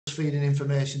feeding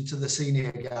information to the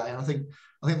senior guy. And I think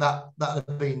that would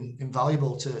have been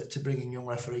invaluable to bringing young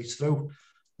referees through.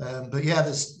 But yeah,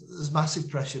 there's massive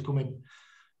pressure coming,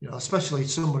 especially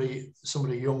somebody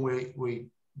young with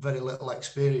very little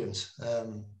experience.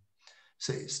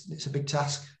 So it's a big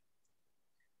task.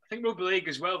 I think Rugby League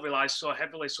as well relies so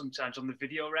heavily sometimes on the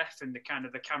video ref and the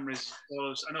cameras.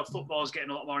 I know football's getting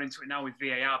a lot more into it now with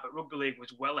VAR, but Rugby League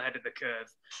was well ahead of the curve.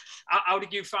 How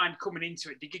did you find coming into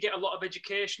it? Did you get a lot of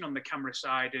education on the camera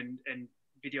side and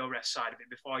video ref side of it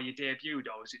before you debuted,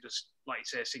 or was it just, like you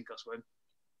say, sink or swim?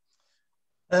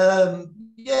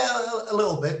 Yeah, a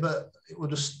little bit, but it was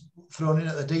just thrown in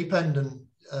at the deep end, and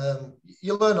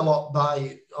you learn a lot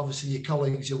by obviously your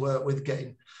colleagues you work with.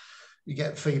 You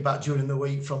get feedback during the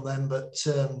week from them, but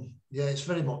yeah, it's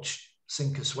very much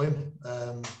sink or swim.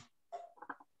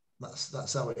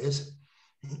 That's how it is.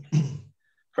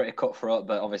 Pretty cutthroat,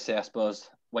 but obviously, I suppose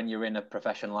when you're in a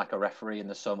profession like a referee and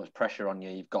there's so much pressure on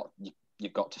you, you've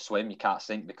got to swim. You can't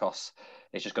sink because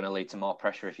it's just going to lead to more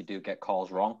pressure if you do get calls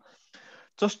wrong.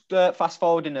 Just fast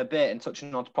forwarding a bit and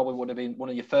touching on probably would have been one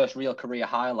of your first real career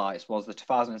highlights was the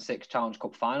 2006 Challenge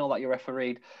Cup final that you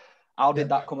refereed. How did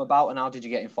that come about, and how did you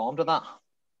get informed of that?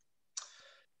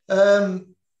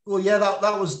 Well, yeah,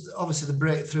 that was obviously the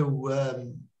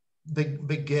breakthrough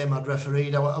big game I'd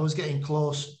refereed. I was getting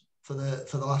close for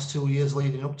the last 2 years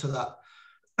leading up to that.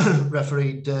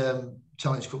 Refereed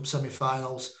Challenge Cup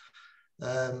semi-finals.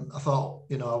 I thought,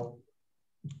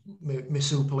 my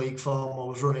Super League form, I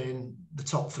was running in the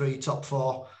top 3, top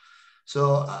 4.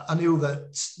 So I knew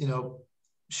that,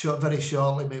 very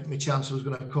shortly my chance was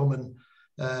going to come, and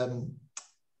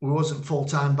we wasn't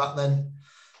full-time back then.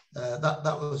 That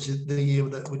was the year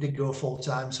that we did go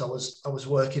full-time. So I was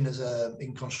working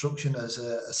in construction as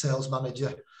a sales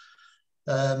manager.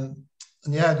 And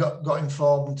yeah, I got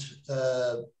informed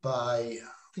by, I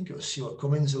think it was Stuart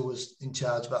Cummins who was in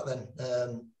charge back then.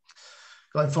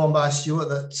 Got informed by Stuart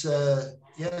that,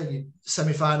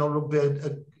 semi-final rugby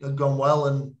had gone well,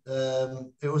 and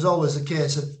it was always the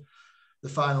case of the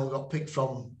final got picked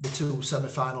from the 2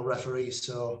 semi-final referees.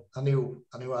 So I knew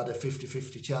I had a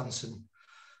 50-50 chance, and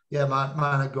yeah,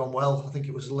 mine had gone well. I think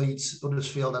it was Leeds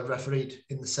Huddersfield I'd refereed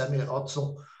in the semi at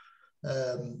Odsal.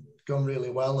 Gone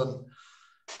really well, and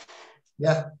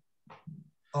yeah,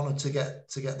 honoured to get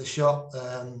the shot.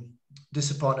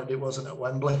 Disappointed it wasn't at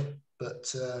Wembley,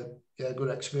 but yeah, good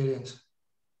experience.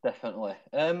 Definitely.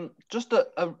 Just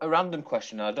a random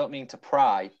question. I don't mean to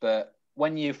pry, but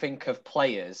when you think of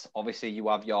players, obviously you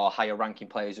have your higher ranking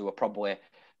players who are probably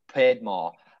paid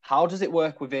more. How does it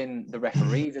work within the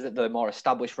referees? Is it the more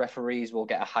established referees will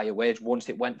get a higher wage once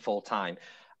it went full time?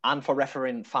 And for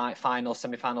refereeing finals,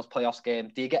 semi-finals, playoffs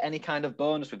game, do you get any kind of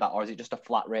bonus with that, or is it just a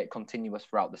flat rate continuous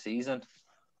throughout the season?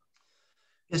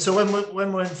 Yeah, so when we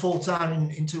went full time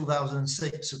in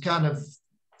 2006, we're kind of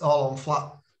all on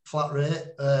flat rate.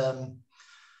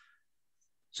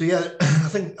 So yeah, I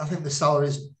think the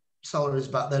salaries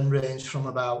back then ranged from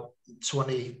about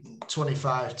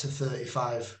 25 to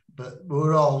 35, but we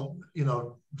were all,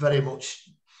 very much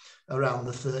around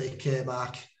the 30k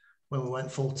mark when we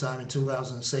went full time in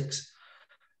 2006.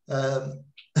 That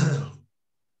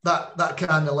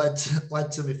kind of led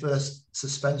to my first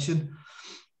suspension.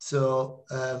 So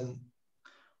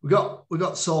we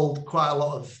got sold quite a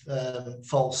lot of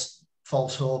false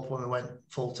hope when we went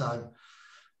full time.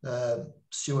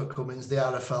 Stuart Cummins, the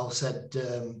RFL, said,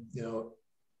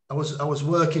 I was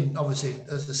working obviously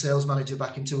as a sales manager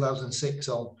back in 2006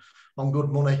 on good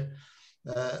money,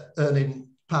 earning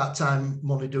part-time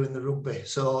money doing the rugby.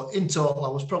 So in total, I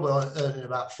was probably earning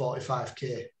about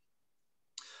 45k.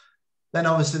 Then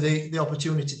obviously the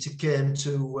opportunity came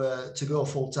to go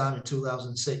full-time in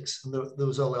 2006, and there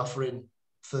was only offering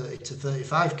 30 to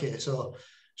 35k. So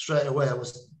straight away I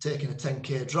was taking a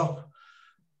 10k drop.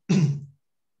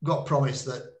 Got promised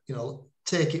that,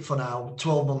 take it for now,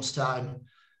 12 months time,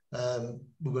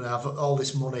 we're going to have all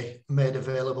this money made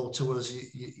available to us.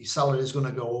 Your salary is going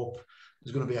to go up.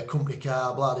 There's going to be a company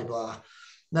car, blah, blah, blah.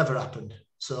 Never happened.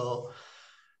 So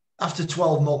after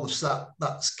 12 months,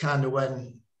 that's kind of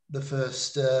when the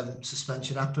first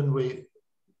suspension happened. We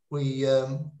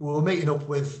were meeting up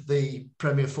with the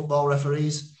Premier Football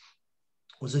referees.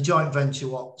 It was a joint venture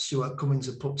what Stuart Cummins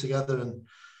had put together, and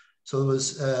so there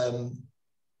was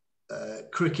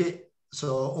cricket,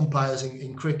 so umpires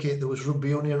in cricket. There was rugby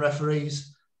union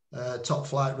referees, top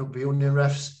flight rugby union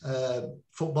refs,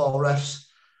 football refs,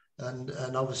 and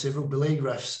obviously rugby league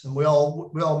refs. And we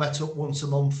all met up once a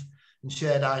month and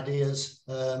shared ideas,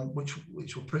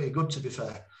 which were pretty good, to be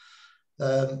fair.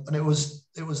 And it was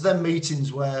them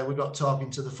meetings where we got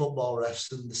talking to the football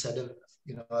refs, and they said,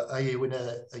 are you in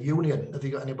a union? Have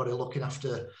you got anybody looking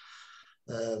after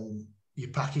your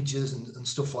packages and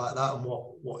stuff like that, and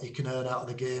what you can earn out of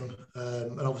the game?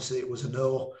 And obviously it was a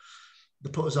no. They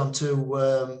put us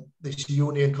onto this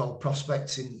union called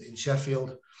Prospects in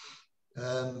Sheffield,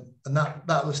 and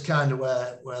that was kind of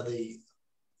where the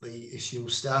issue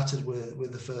started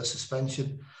with the first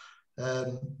suspension.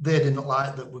 They didn't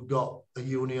like that we've got a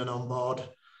union on board.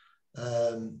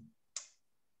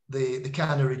 They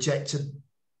kind of rejected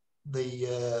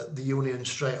the union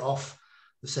straight off.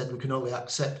 They said we can only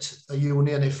accept a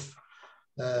union if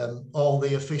all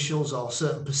the officials or a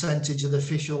certain percentage of the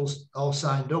officials all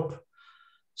signed up.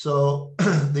 So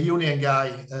the union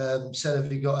guy said,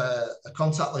 have you got a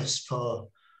contact list for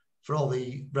all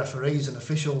the referees and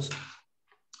officials?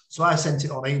 So I sent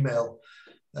it on email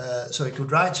so he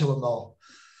could write to them all.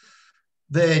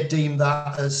 They deemed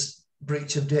that as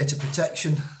breach of data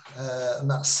protection, and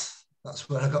that's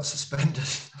where I got suspended.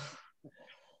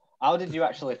 How did you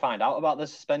actually find out about the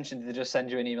suspension? Did they just send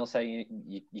you an email saying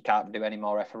you can't do any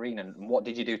more refereeing? And what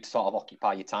did you do to sort of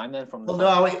occupy your time then? From the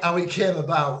how it came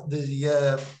about,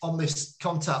 the on this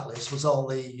contact list was all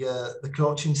the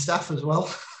coaching staff as well.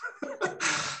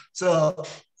 So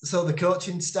the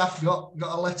coaching staff got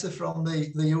a letter from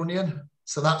the union.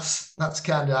 So that's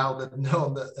kind of how they'd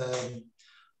known that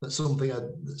somebody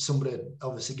had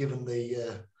obviously given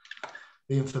the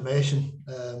information.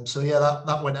 So yeah,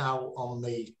 that went out on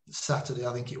the Saturday,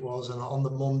 I think it was, and on the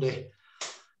Monday,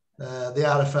 the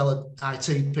RFL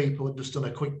IT people had just done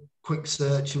a quick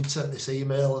search and sent this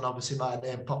email, and obviously my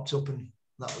name popped up, and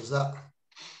that was that.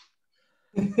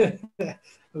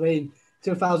 I mean,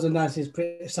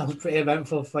 2009 sounds pretty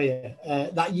eventful for you.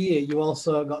 That year, you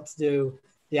also got to do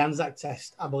the Anzac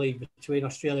test, I believe, between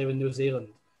Australia and New Zealand.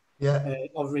 Yeah.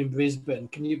 Over in Brisbane.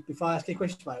 Can you, before I ask you a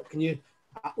question about it,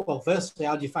 well, firstly,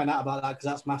 how did you find out about that? Because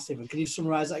that's massive. And can you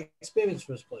summarise that experience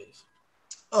for us, please?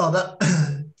 Oh,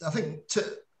 I think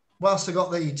whilst I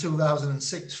got the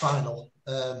 2006 final,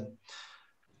 I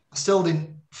still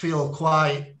didn't feel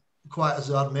quite as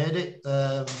though I'd made it.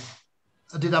 I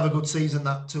did have a good season,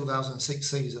 that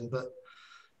 2006 season, but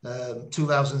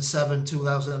 2007,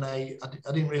 2008, I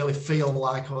didn't really feel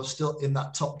like I was still in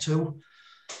that top two.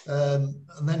 And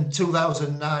then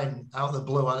 2009, out of the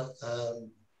blue,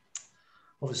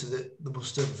 obviously they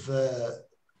must have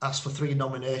asked for 3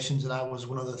 nominations, and I was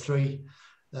one of the 3,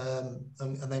 and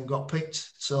then got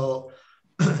picked. So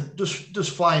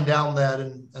just flying down there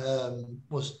and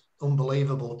was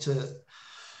unbelievable. I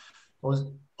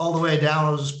was all the way down.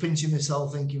 I was pinching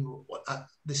myself, thinking,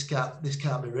 this can't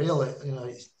be real.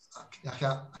 I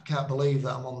can't believe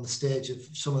that I'm on the stage of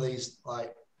some of these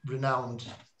like renowned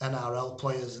NRL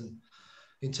players and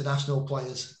international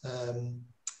players. And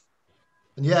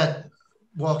yeah,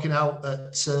 walking out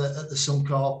at the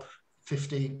Suncorp,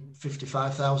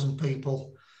 55,000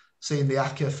 people, seeing the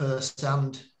ACCA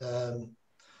firsthand,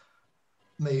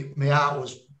 my heart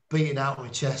was beating out of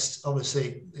my chest.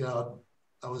 Obviously,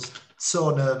 I was so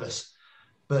nervous,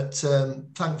 but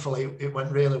thankfully it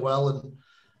went really well. And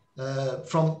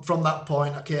from that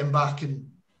point, I came back and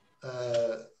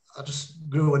I just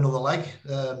grew another leg.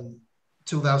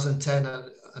 2010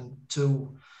 and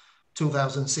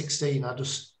 2016, I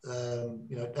just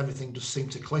everything just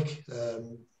seemed to click. I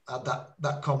had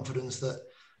that confidence that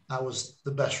I was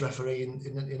the best referee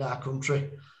in our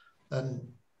country, and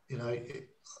I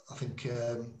think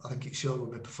it showed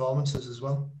with my performances as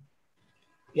well.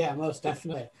 Yeah, most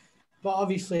definitely. But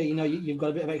obviously, you've got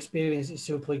a bit of experience in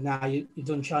Super League now. You've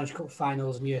done Challenge Cup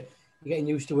finals, and you're getting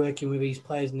used to working with these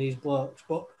players and these blokes.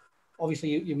 But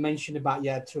obviously, you mentioned about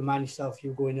to remind yourself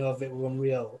you were going over it with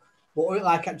unreal. What was it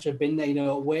like actually being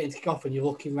there, waiting to kick off, and you're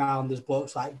looking around, there's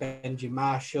blokes like Benji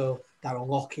Marshall, Darren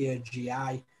Lockyer,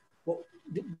 GI.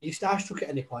 Did you starstruck at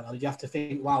any point, or did you have to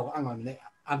think, wow, hang on a minute,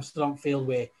 I'm still on field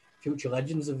with future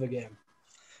legends of the game?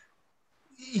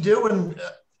 You do, and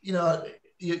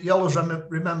you always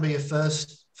remember your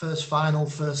first final,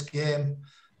 first game,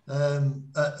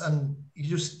 and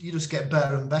you just get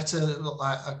better and better.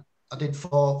 Like I did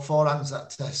four Anzac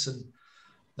tests, and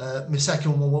my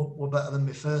second one were better than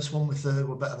my first one. My third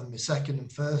were better than my second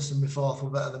and first, and my fourth were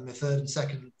better than my third and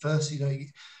second and first. You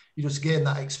just gain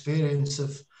that experience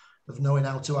of knowing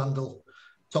how to handle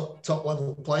top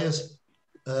level players,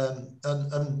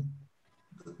 and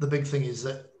the big thing is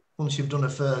that once you've done a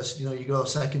first, you go a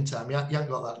second time, you haven't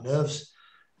got that nerves.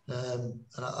 And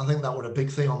I think that was a big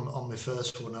thing on my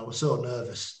first one. I was so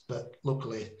nervous, but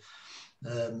luckily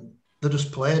they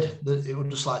just played. It was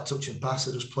just like touch and pass.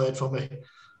 They just played for me.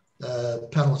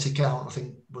 Penalty count, I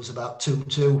think, was about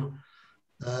 2-2.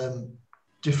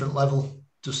 Different level,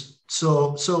 just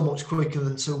so much quicker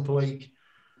than Super League.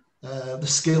 The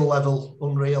skill level,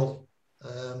 unreal.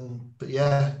 But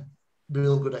yeah,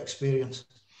 real good experience.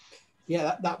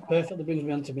 Yeah, that perfectly brings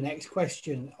me on to my next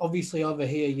question. Obviously, over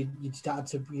here, you'd started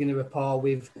to begin a rapport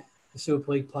with the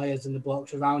Super League players and the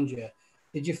blokes around you.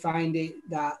 Did you find it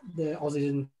that the Aussies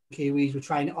and Kiwis were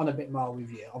trying it on a bit more with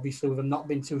you? Obviously, with them not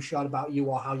being too sure about you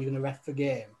or how you're going to ref the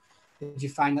game. Did you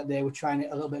find that they were trying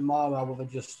it a little bit more, or were they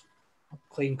just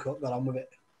clean cut, got on with it?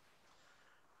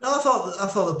 No, I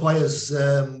thought the players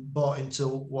bought into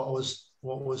what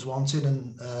was wanted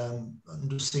and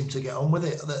just seemed to get on with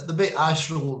it. The bit I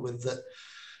struggled with that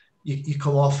you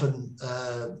come off and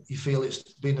you feel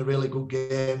it's been a really good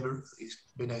game, it's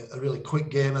been a really quick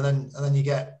game, and then you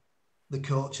get the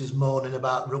coaches moaning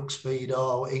about ruck speed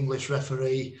or English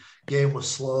referee, game was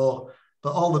slow.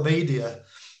 But all the media,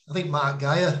 I think Mark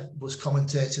Geyer was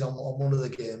commentating on one of the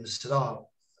games, said,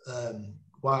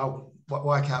 wow,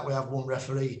 why can't we have one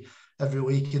referee every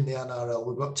week in the NRL?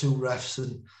 We've got two refs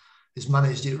and he's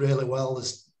managed it really well.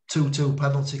 There's 2-2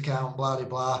 penalty count, blah,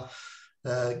 blah,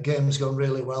 blah. Game's gone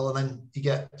really well. And then you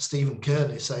get Stephen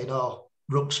Kearney saying,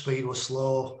 ruck speed was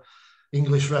slow.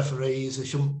 English referees, they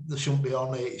shouldn't be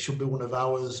on it. It should be one of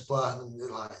ours, blah. And they're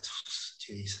like,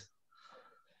 jeez.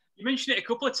 You mentioned it a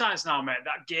couple of times now, mate,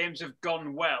 that games have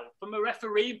gone well. From a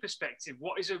refereeing perspective,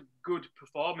 what is a good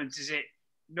performance? Is it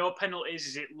no penalties?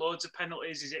 Is it loads of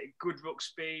penalties? Is it good ruck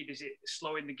speed? Is it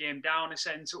slowing the game down a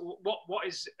sense? What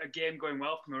is a game going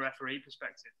well from a referee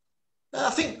perspective?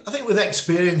 I think with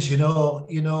experience, you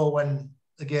know when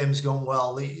the game's gone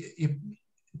well.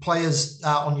 Players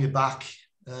out on your back.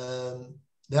 There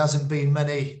hasn't been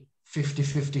many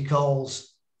 50-50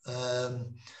 calls.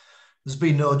 There's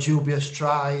been no dubious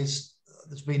tries.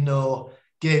 There's been no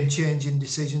game-changing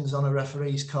decisions on a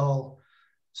referee's call.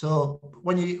 So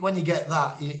when you get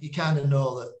that, you kind of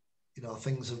know that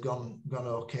things have gone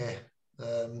okay,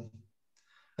 and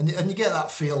you get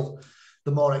that feel.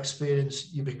 The more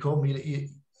experienced you become, you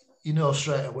know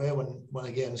straight away when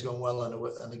a game's gone well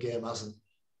and a game hasn't.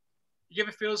 Do you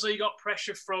ever feel as though you got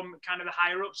pressure from kind of the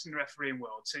higher ups in the refereeing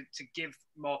world to give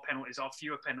more penalties or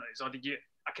fewer penalties, or did you?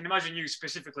 I can imagine you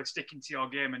specifically sticking to your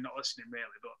game and not listening really,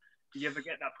 but do you ever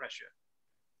get that pressure?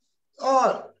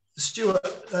 Oh,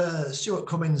 Stuart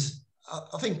Cummins.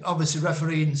 I think obviously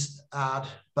refereeing's hard,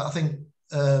 but I think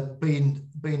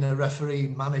being a referee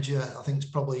manager, I think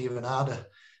it's probably even harder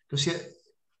because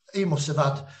he must have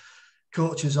had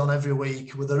coaches on every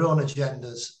week with their own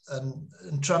agendas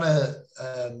and trying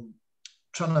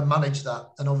to manage that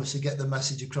and obviously get the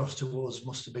message across to us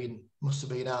must have been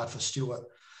hard for Stuart.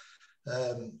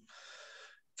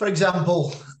 For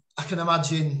example, I can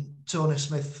imagine Tony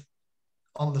Smith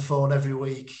on the phone every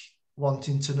week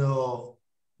wanting to know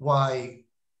why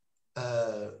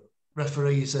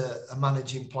referees are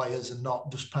managing players and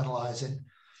not just penalising.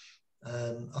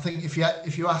 I think if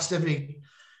you asked every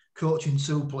coach in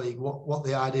Super League what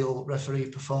the ideal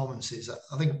referee performance is,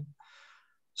 I think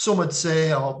some would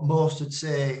say, or most would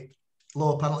say,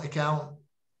 low penalty count,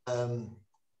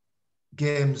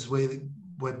 games with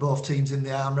both teams in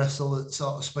the arm wrestle,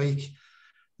 so to speak.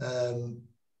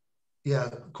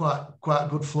 Quite a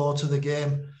good flow to the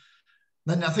game.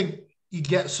 Then I think you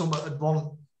get some that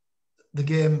want the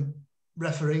game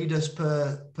refereed as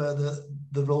per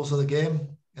the rules of the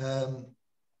game. And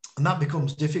that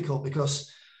becomes difficult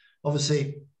because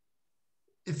obviously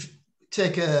if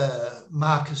take a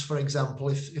Marcus, for example,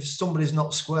 if somebody's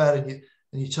not square and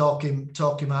you talk him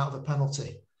out of a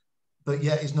penalty, but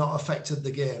yet he's not affected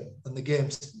the game and the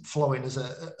game's flowing as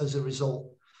a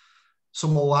result,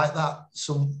 some will like that,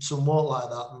 some won't like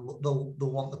that, and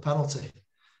they'll want the penalty.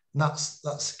 And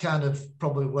that's kind of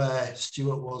probably where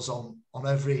Stuart was on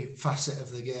every facet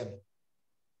of the game.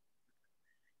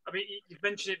 I mean, you've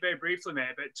mentioned it very briefly,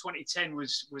 mate, but 2010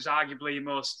 was arguably your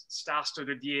most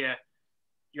star-studded year.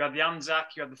 You had the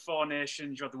Anzac, you had the Four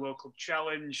Nations, you had the World Club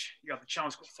Challenge, you had the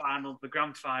Challenge Cup final, the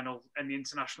Grand Final, and the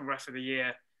International Ref of the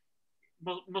Year.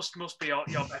 Must be your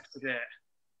best to date.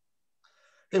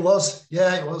 It was.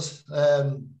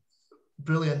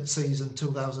 Brilliant season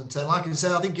 2010. Like I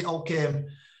said, I think it all came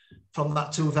from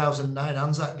that 2009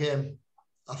 Anzac game.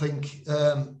 I think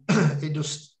it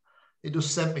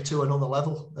just sent me to another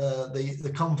level.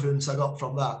 The confidence I got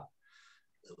from that,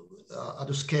 I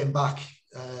just came back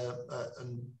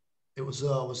and it was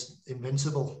I was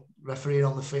invincible refereeing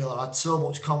on the field. I had so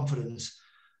much confidence.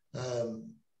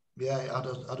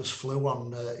 I just flew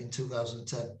on in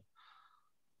 2010.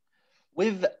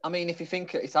 If you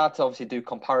think it's hard to obviously do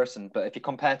comparison, but if you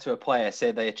compare to a player,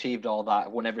 say they achieved all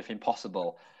that, won everything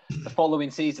possible, the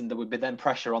following season there would be then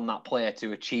pressure on that player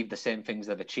to achieve the same things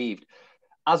they've achieved.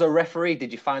 as a referee,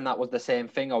 did you find that was the same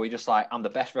thing? Or were you just like, I'm the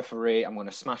best referee, I'm going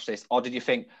to smash this? Or did you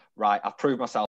think, right, I've proved myself